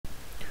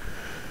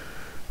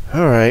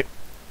Alright.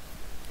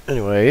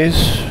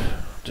 Anyways,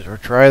 did we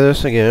try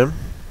this again?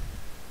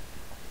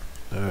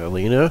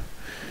 Lena.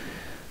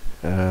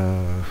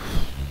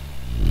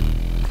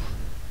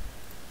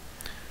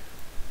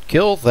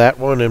 Kill that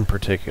one in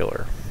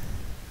particular.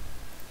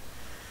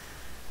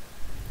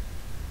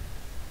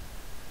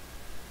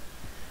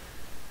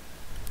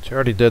 She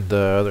already did the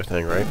other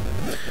thing, right?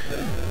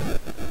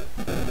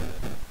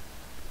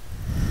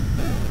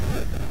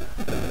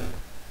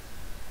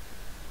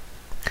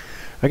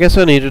 I guess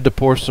I needed to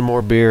pour some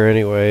more beer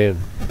anyway,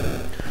 and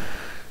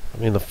I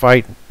mean the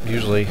fight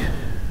usually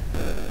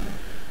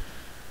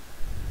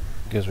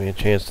gives me a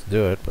chance to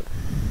do it, but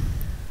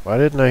why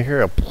didn't I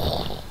hear a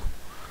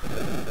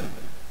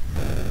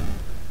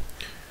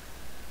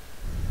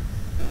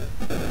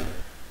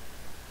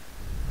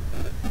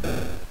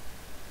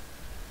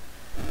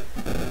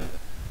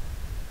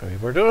I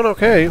mean, we're doing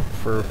okay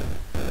for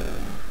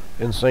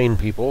insane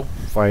people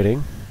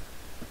fighting.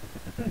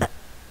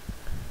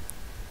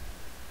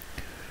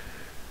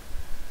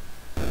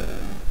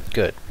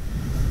 Good.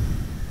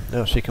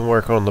 Now she can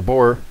work on the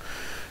boar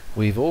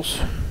weevils.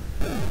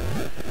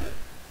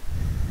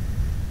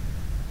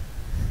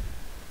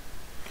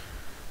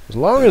 As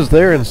long as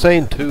they're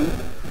insane too,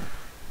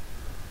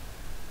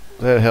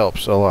 that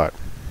helps a lot.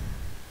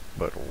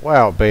 But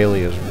wow,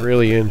 Bailey is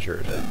really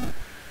injured.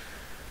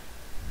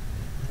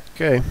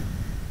 Okay.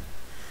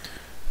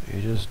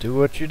 You just do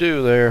what you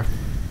do there.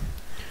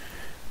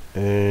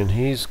 And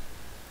he's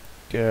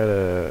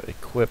gotta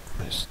equip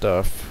his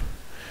stuff.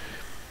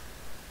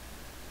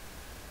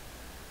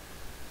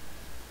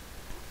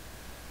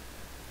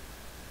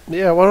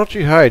 Yeah, why don't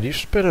you hide? You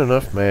spent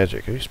enough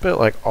magic. You spent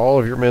like all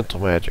of your mental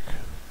magic.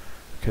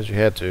 Because you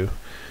had to.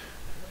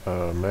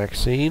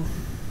 Maxine.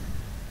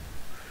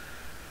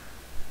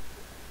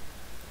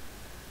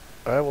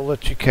 I will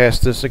let you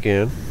cast this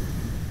again.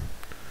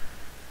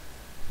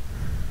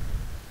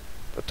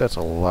 But that's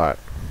a lot.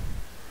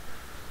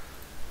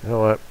 You know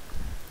what?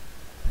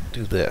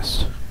 Do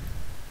this.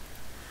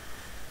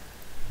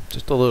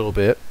 Just a little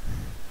bit.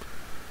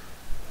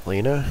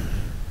 Lena.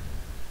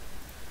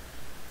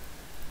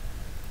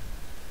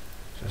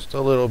 Just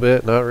a little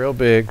bit, not real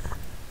big.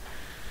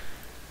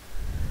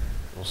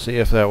 We'll see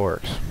if that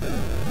works.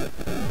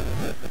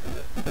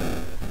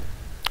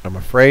 I'm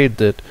afraid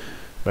that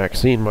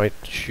Maxine might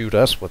shoot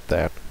us with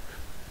that.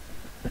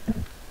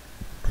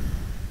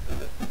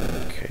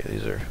 Okay,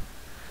 these are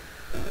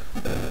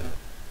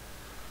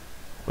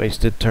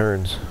wasted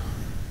turns.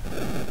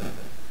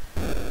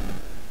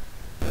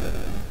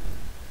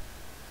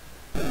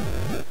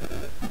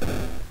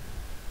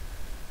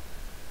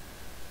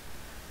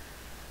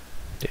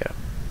 Yeah.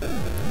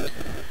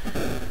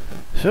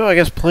 So I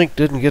guess Plink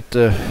didn't get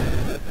to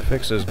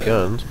fix his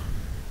guns.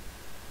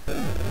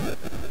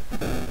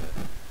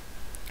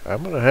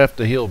 I'm gonna have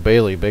to heal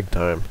Bailey big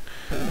time.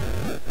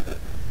 I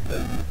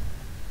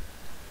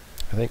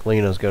think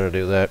Lena's gonna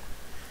do that.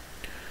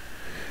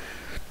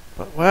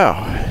 But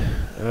wow,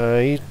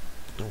 he's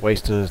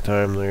wasting his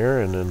time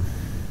there. And then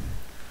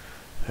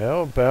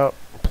how about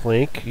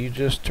Plink? You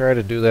just try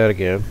to do that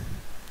again.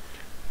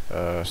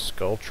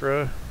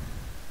 Sculptra,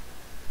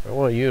 I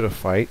want you to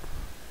fight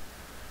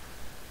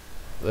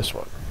this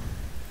one.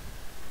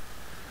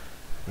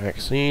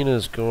 Maxine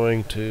is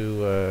going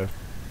to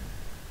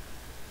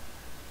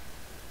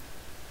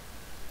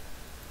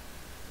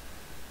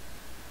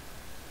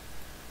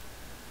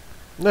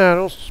nah,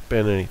 don't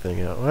spend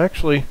anything out.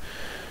 Actually,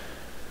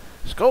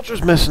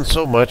 Sculptra's missing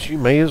so much, you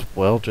may as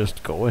well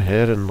just go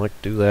ahead and like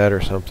do that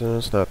or something.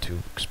 It's not too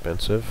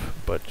expensive.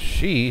 But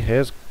she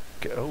has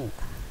oh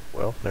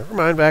well, never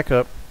mind, back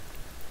up.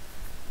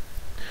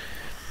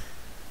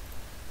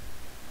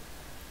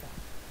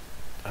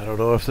 I don't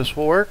know if this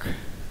will work.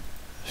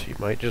 She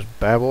might just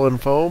babble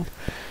and foam.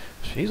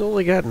 She's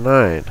only got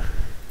 9.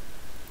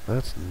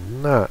 That's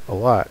not a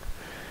lot.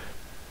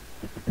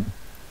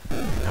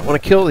 I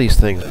want to kill these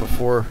things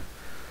before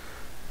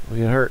we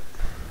get hurt.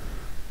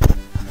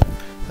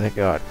 Thank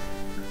God.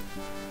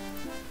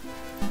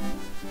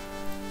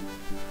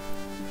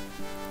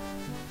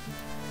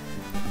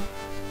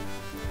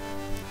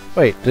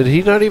 Wait, did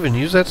he not even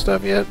use that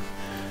stuff yet?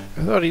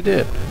 I thought he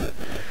did.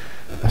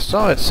 I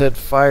saw it said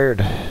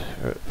fired.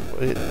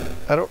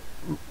 I don't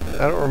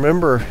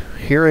remember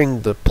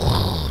hearing the,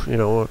 you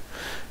know,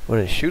 when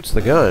it shoots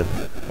the gun.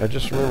 I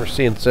just remember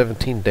seeing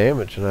 17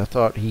 damage, and I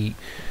thought he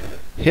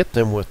hit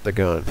them with the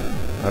gun.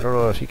 I don't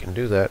know if he can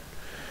do that.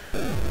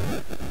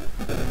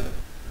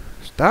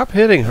 Stop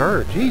hitting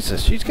her.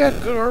 Jesus, she's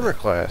got good armor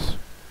class.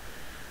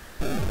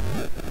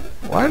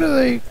 Why do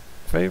they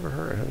favor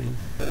her? I mean,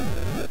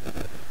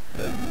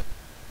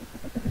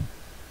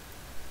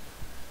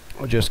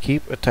 we'll just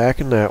keep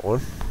attacking that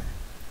one.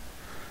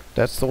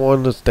 That's the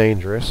one that's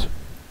dangerous.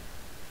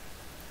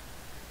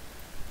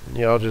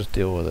 Yeah, I'll just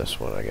deal with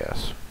this one, I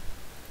guess.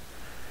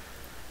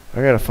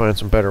 I gotta find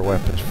some better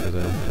weapons for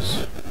them,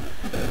 'cause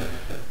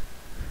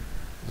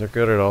they're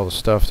good at all the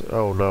stuff that,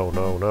 oh no,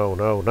 no, no,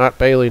 no, not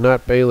Bailey,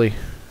 not Bailey.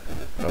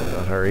 Oh,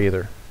 not her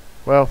either.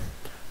 Well,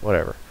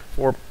 whatever.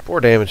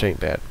 Four damage ain't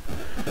bad.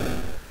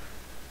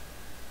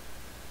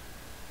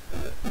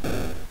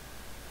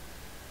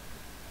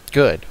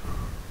 Good.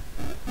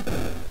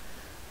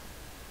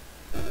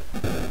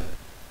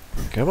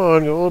 Come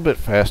on, go a little bit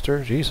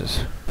faster.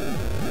 Jesus.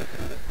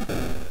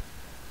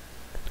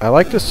 I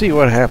like to see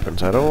what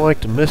happens. I don't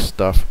like to miss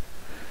stuff.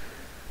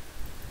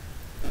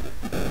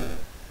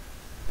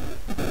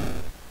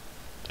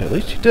 At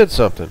least you did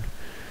something.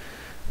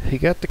 He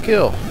got the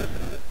kill.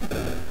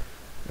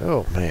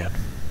 Oh, man.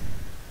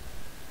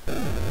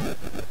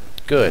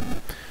 Good.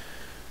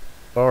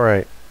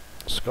 Alright.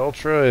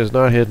 Sculptra is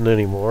not hidden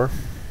anymore.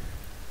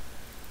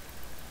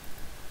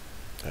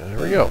 There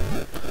we go.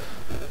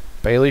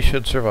 Bailey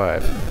should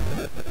survive.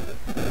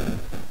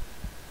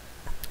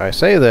 I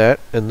say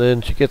that, and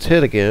then she gets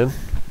hit again.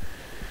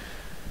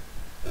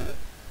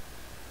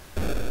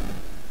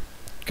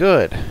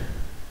 Good.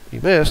 You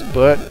missed,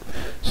 but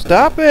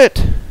stop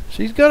it!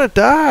 She's gonna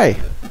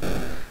die!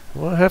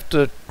 I'm gonna have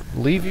to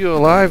leave you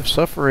alive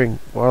suffering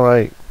while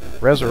I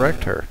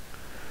resurrect her.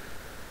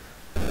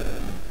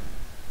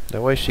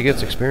 That way she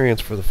gets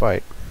experience for the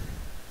fight.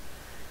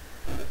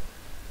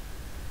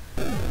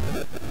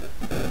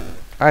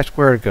 I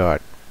swear to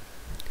God.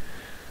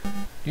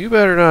 You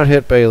better not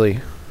hit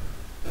Bailey.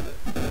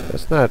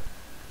 That's not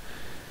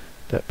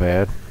that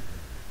bad.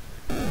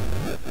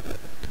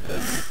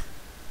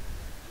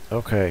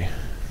 Okay.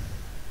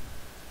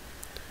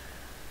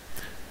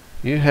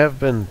 You have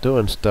been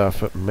doing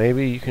stuff, but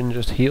maybe you can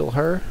just heal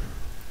her?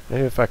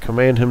 Maybe if I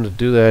command him to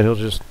do that, he'll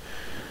just...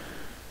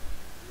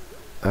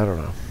 I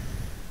don't know.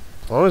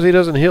 As long as he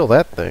doesn't heal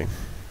that thing.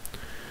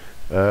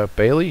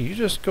 Bailey, you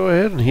just go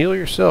ahead and heal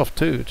yourself,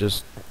 too.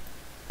 Just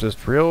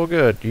real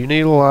good. You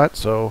need a lot,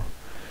 so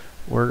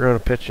we're going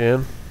to pitch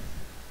in.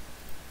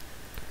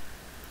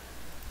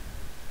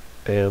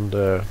 And,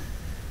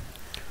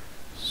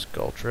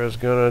 Sculptra is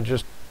going to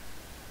just...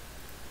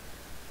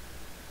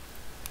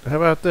 How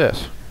about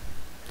this?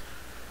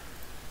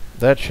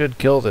 That should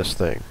kill this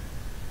thing.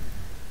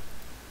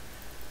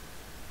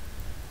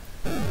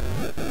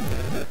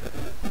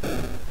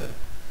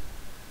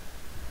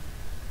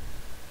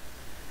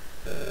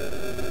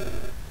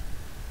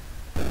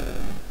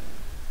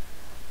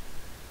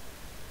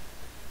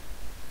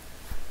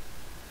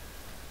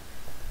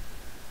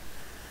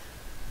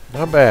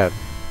 Not bad.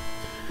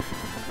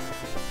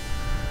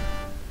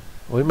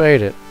 We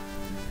made it.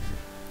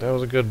 That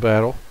was a good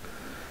battle.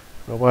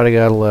 Nobody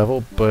got a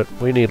level, but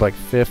we need like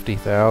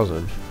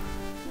 50,000.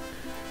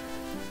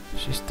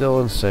 She's still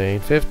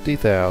insane.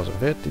 50,000,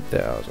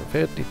 50,000,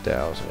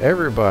 50,000.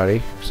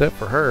 Everybody, except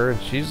for her,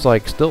 and she's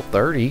like still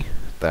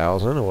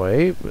 30,000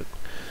 away, but...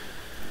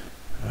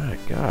 My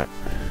God.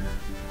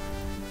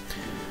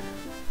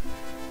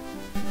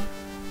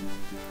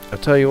 I'll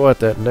tell you what,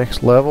 that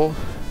next level...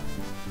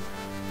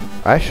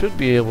 I should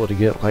be able to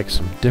get like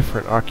some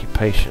different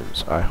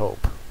occupations, I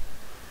hope.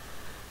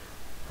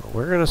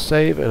 We're going to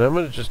save, and I'm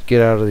going to just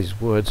get out of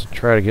these woods and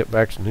try to get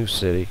back to New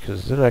City,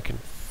 because then I can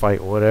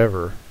fight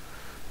whatever,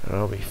 and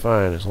I'll be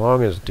fine, as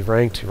long as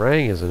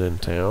Terang isn't in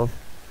town.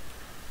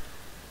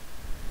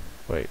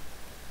 Wait.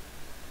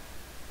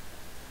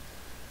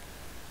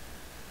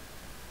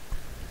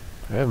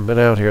 I haven't been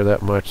out here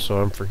that much,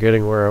 so I'm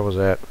forgetting where I was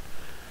at.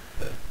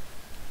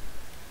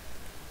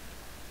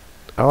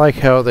 I like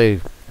how they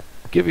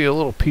give you a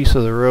little piece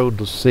of the road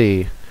to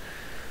see.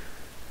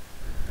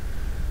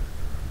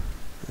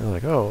 They're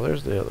like, oh,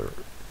 there's the other.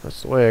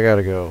 That's the way I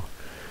gotta go.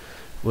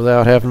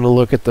 Without having to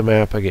look at the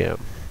map again.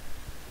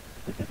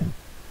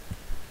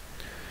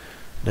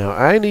 Now,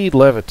 I need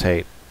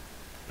levitate.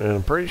 And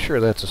I'm pretty sure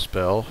that's a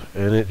spell.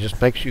 And it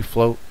just makes you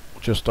float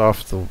just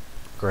off the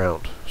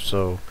ground.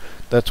 So,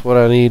 that's what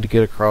I need to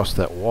get across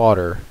that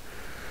water.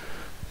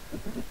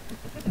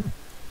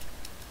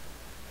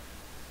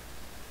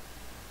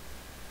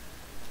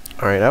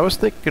 Alright, I was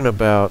thinking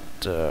about...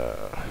 yeah,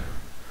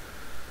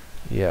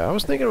 I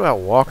was thinking about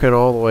walking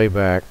all the way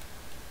back.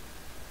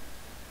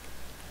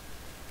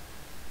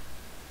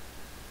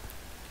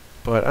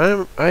 But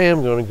I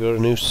am going to go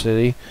to New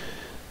City.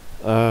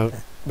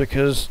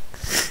 Because...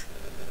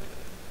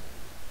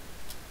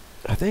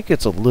 I think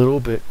it's a little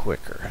bit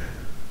quicker.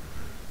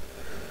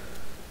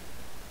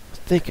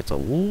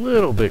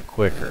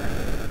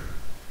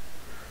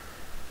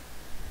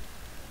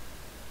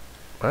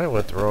 I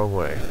went the wrong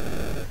way.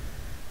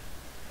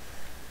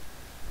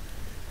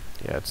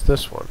 Yeah, it's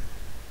this one.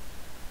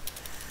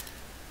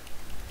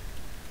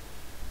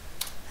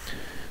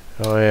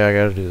 Oh yeah, I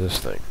gotta do this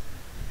thing.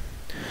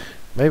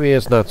 Maybe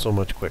it's not so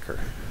much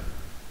quicker.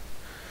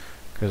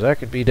 Because I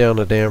could be down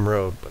the damn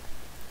road, but...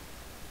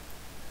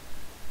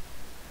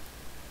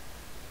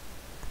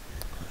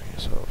 I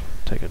guess I'll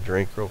take a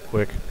drink real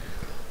quick.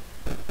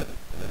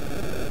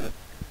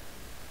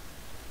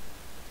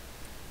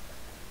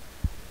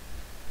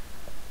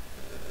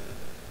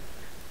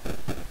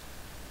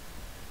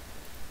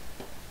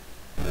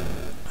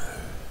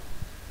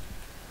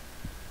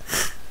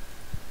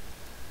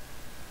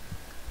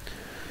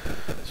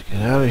 Let's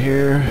get out of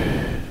here.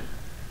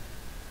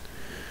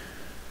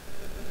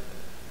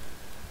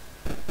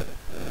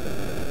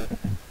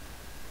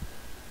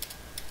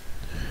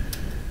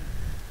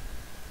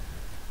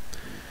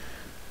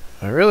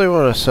 I really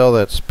want to sell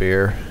that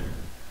spear.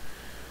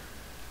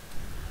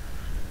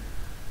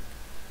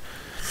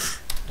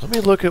 Let me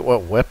look at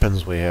what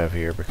weapons we have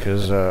here,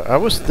 because I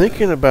was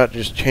thinking about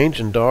just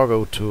changing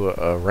Doggo to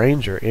a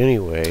ranger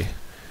anyway.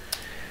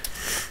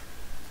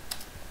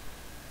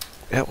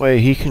 That way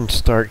he can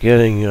start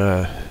getting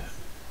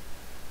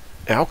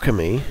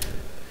alchemy.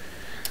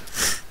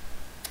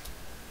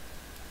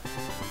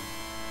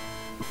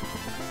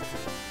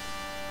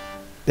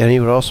 And he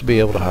would also be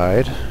able to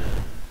hide.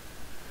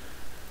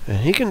 And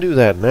he can do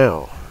that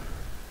now.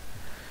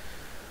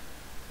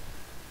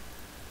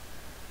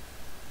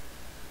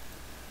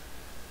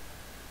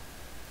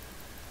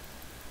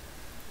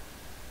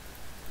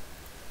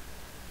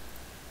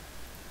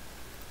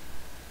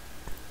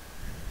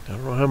 I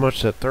don't know how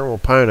much that thermal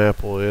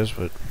pineapple is,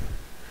 but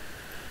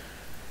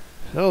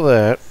sell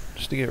that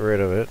just to get rid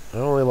of it. I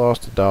only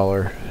lost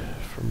 $1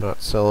 from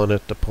not selling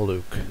it to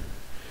Paluk.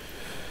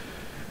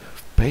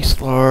 Base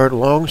lard,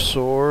 long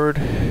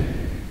sword.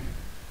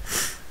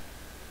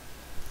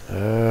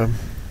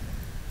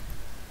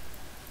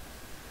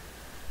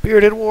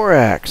 Bearded war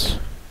axe.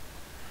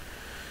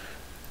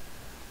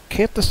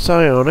 Can't the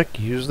psionic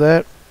use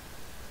that?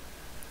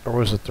 Or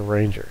was it the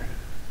ranger?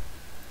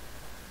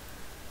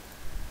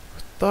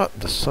 Thought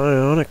the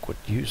psionic would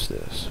use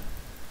this.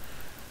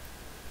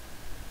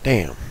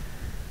 Damn.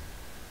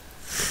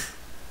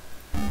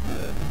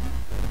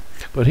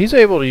 But he's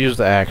able to use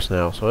the axe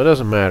now, so it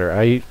doesn't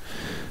matter.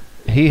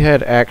 He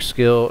had axe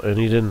skill and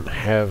he didn't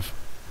have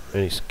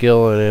any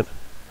skill in it.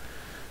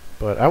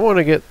 But I want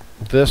to get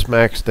this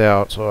maxed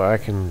out so I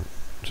can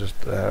just,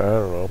 I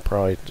don't know,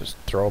 probably just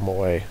throw them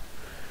away.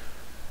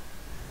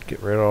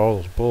 Get rid of all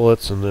those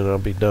bullets and then I'll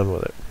be done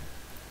with it.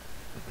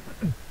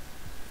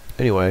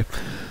 Anyway.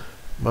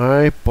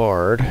 My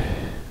bard.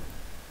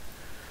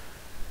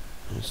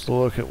 Let's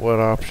look at what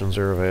options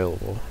are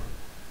available.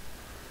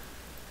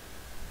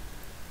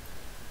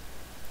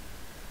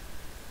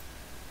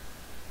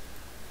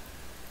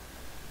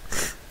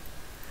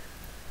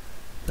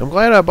 I'm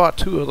glad I bought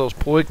 2 of those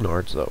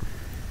poignards though.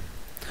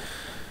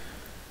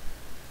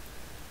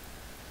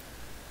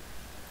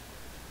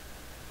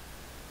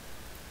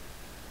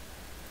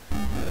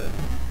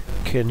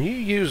 Can you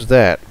use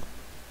that?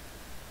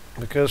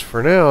 Because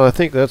for now, I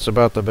think that's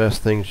about the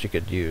best thing she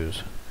could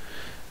use.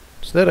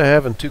 Instead of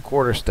having 2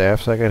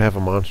 quarterstaffs, I could have a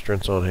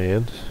monstrance on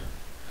hand.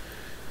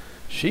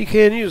 She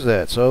can use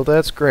that, so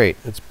that's great.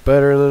 It's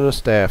better than a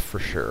staff for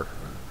sure.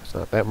 It's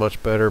not that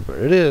much better, but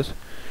it is.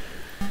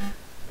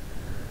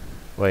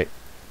 Wait.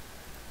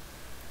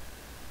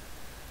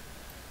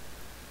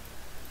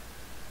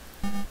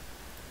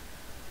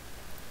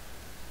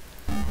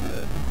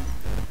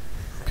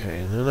 Okay,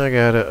 and then I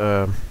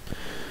gotta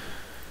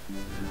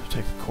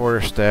take the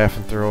quarterstaff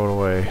and throw it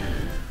away.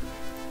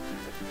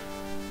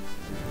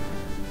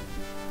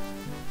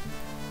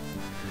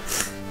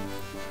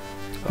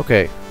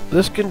 Okay,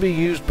 this can be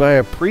used by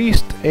a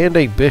priest and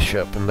a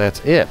bishop, and that's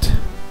it.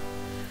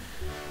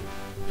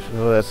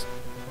 So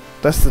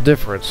that's the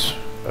difference.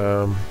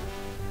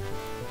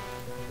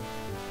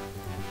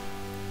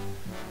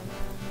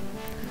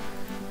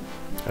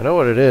 I know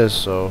what it is,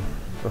 so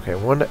okay,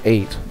 1 to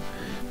 8.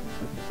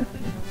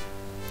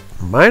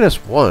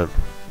 -1.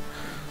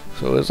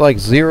 So it's like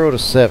 0 to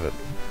 7.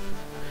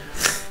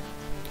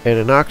 And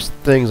it knocks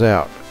things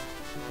out.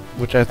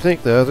 Which I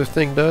think the other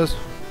thing does.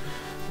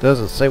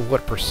 Doesn't say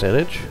what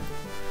percentage.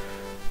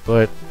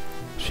 But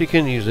she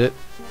can use it.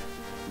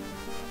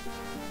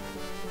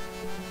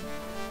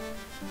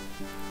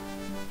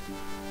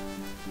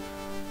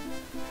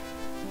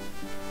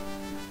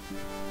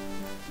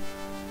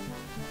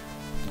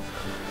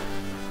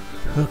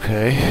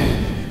 Okay.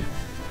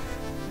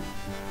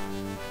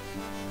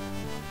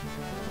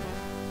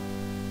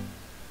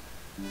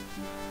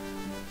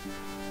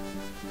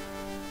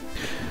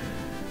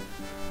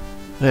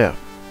 Yeah.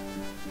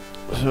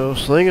 So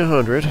sling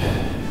 100.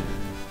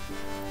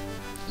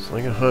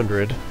 Sling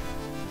 100.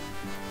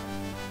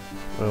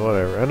 Well,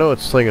 whatever. I know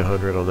it's sling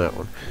 100 on that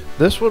one.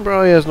 This one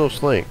probably has no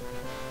sling.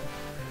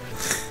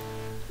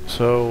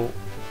 So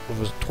it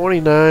was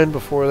 29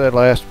 before that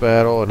last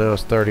battle, and now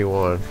it's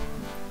 31.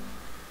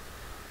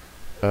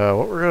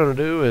 What we're going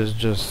to do is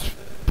just...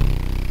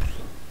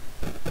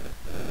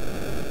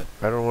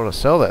 I don't want to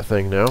sell that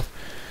thing now.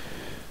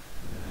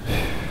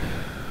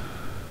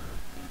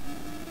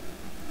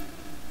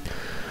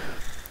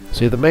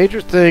 See, the major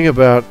thing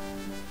about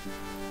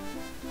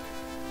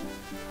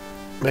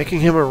making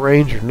him a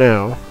ranger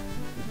now,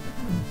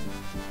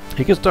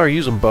 he can start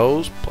using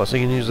bows, plus he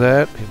can use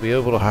that, he'll be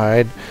able to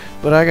hide,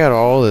 but I got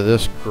all of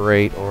this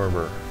great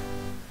armor.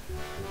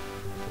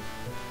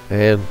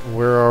 And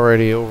we're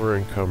already over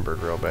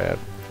encumbered real bad.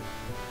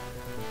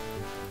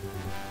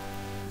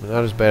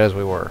 Not as bad as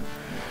we were.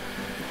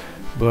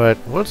 But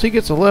once he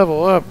gets a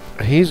level up,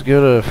 he's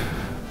gonna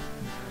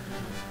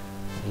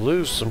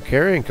lose some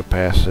carrying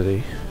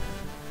capacity.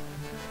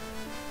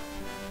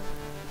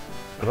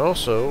 And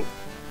also,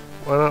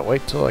 why not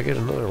wait till I get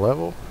another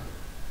level?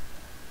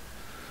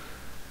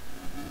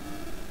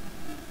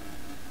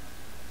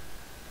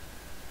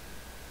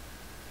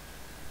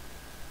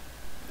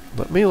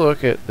 let me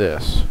look at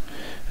this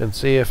and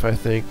see if I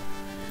think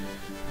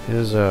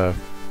his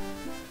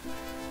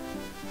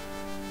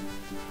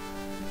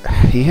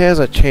he has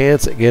a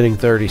chance at getting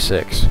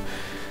 36.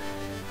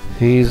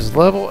 He's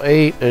level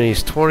 8 and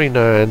he's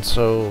 29,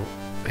 so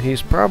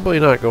he's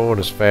probably not going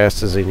as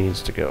fast as he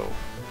needs to go.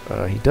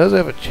 He does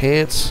have a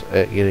chance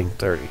at getting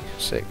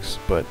 36,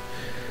 but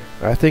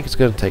I think it's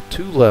going to take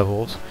 2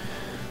 levels,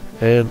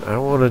 and I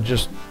want to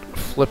just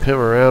flip him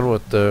around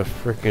with the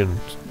freaking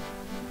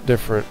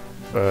different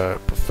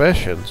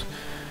professions,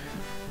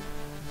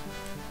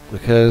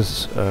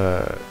 because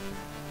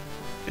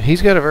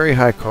he's got a very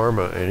high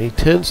karma, and he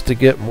tends to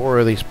get more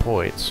of these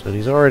points, and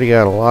he's already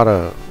got a lot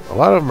of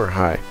them are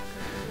high.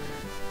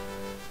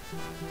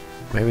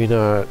 Maybe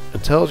not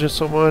intelligence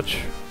so much.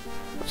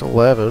 It's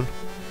 11.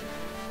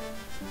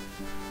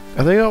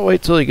 I think I'll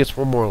wait till he gets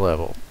one more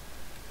level.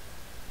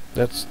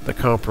 That's the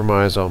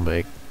compromise I'll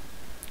make,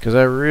 because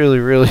I really,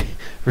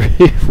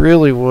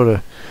 really want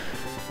to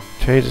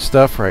change the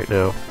stuff right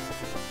now.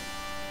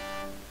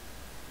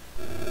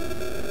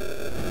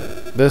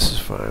 This is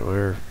fine.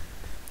 We're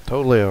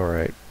totally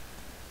alright.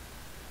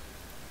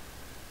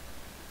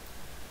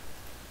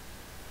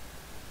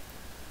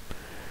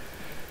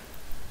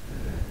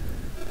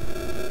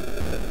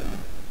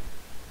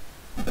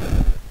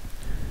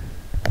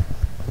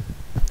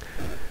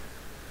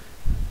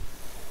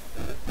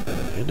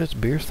 And it's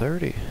beer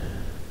 30.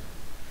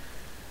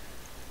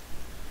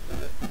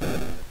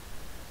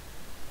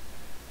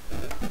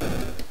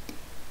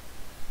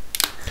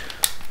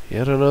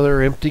 Yet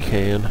another empty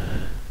can.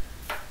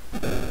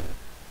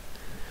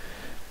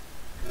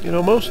 You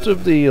know, most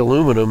of the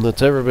aluminum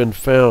that's ever been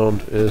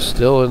found is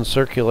still in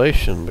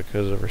circulation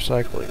because of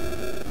recycling.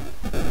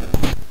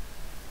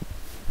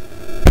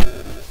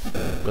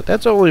 But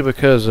that's only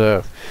because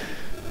we're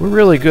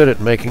really good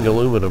at making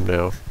aluminum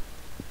now.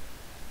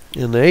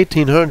 In the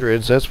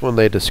 1800s, that's when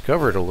they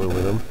discovered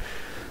aluminum.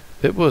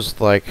 It was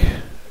like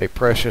a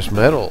precious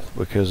metal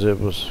because it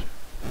was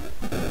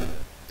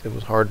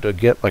hard to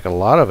get like a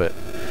lot of it.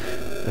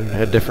 And it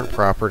had different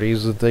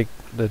properties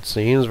that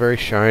seems very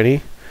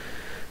shiny.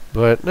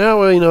 But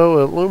now we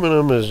know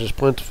aluminum is just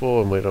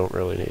plentiful and we don't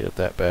really need it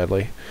that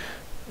badly.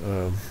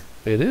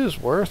 It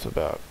is worth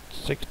about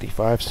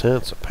 65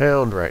 cents a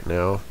pound right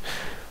now,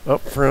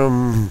 up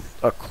from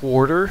a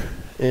quarter.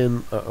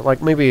 In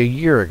like maybe a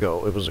year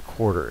ago it was a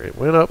quarter. It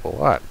went up a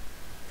lot,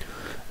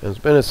 and it's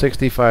been at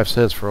 65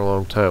 cents for a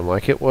long time,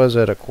 like it was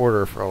at a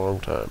quarter for a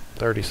long time,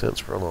 30 cents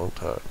for a long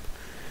time.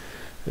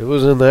 It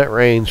was in that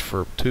range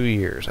for 2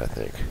 years, I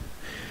think.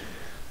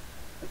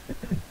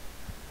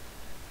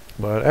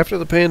 But after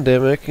the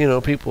pandemic, you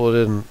know, people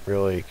didn't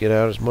really get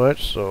out as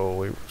much, so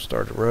we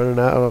started running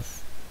out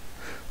of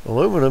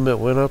aluminum. It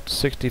went up to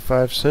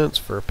 65 cents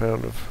for a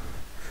pound of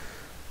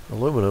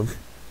aluminum.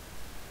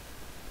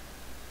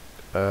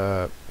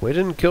 We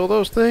didn't kill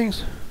those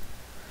things.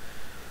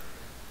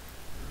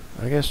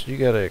 I guess you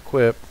gotta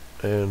equip,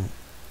 and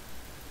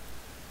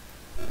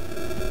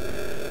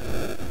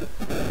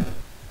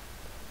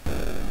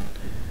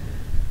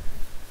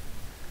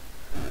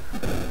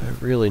I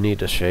really need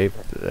to shave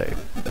today.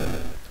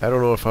 I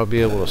don't know if I'll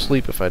be able to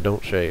sleep if I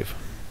don't shave.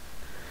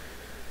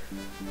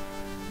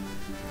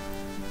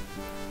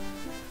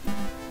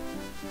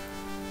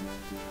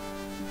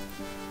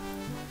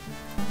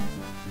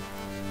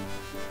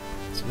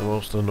 It's the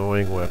most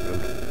annoying weapon.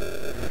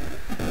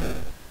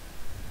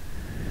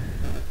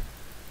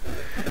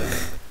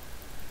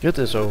 Get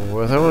this over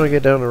with. I want to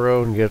get down the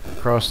road and get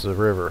across the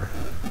river.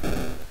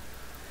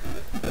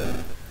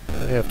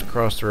 I have to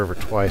cross the river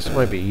twice. It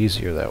might be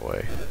easier that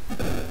way.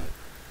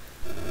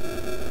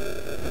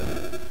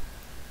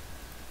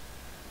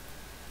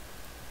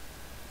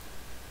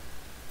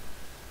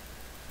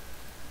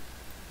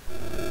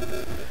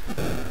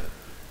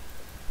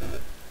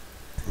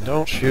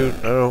 Don't shoot.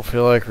 I don't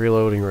feel like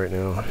reloading right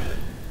now.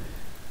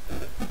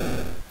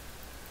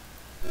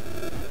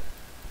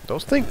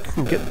 Those things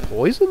can get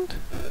poisoned?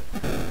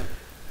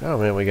 Oh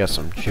man, we got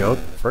some junk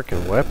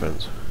frickin'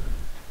 weapons.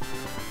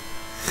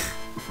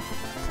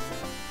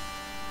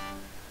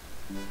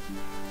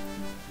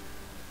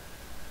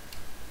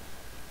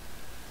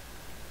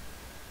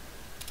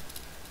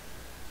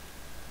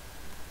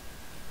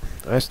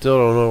 I still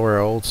don't know where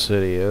Old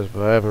City is,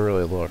 but I haven't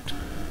really looked.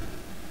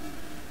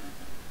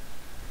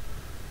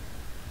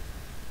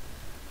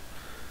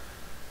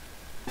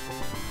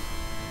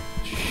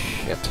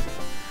 Shit.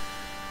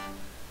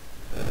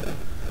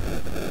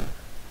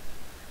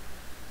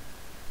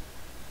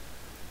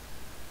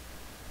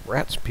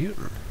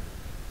 Rasputin.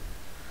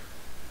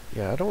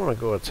 Yeah, I don't want to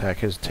go attack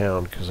his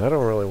town because I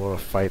don't really want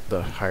to fight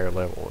the higher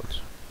level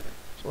ones.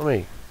 So let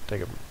me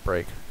take a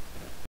break.